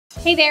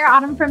Hey there,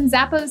 Autumn from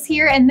Zappos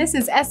here, and this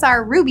is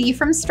SR Ruby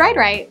from Stride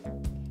Rite.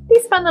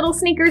 These fun little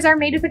sneakers are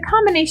made with a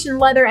combination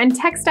leather and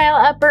textile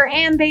upper,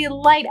 and they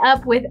light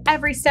up with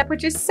every step,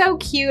 which is so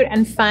cute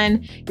and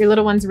fun. Your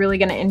little one's really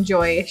gonna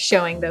enjoy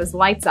showing those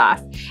lights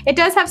off. It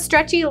does have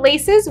stretchy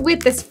laces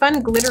with this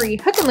fun glittery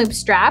hook and loop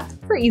strap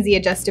for easy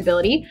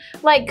adjustability,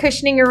 light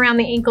cushioning around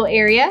the ankle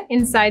area.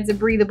 Inside's a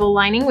breathable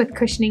lining with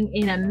cushioning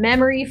in a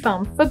memory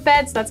foam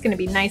footbed, so that's gonna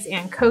be nice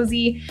and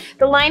cozy.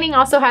 The lining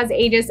also has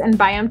Aegis and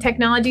Biome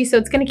technology, so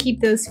it's gonna keep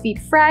those feet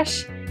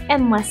fresh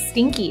and less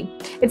stinky.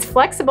 It's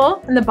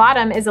flexible, and the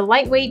bottom is a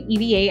lightweight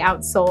EVA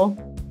outsole.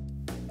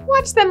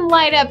 Watch them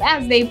light up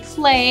as they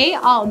play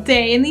all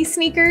day in these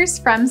sneakers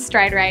from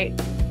Stride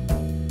Rite.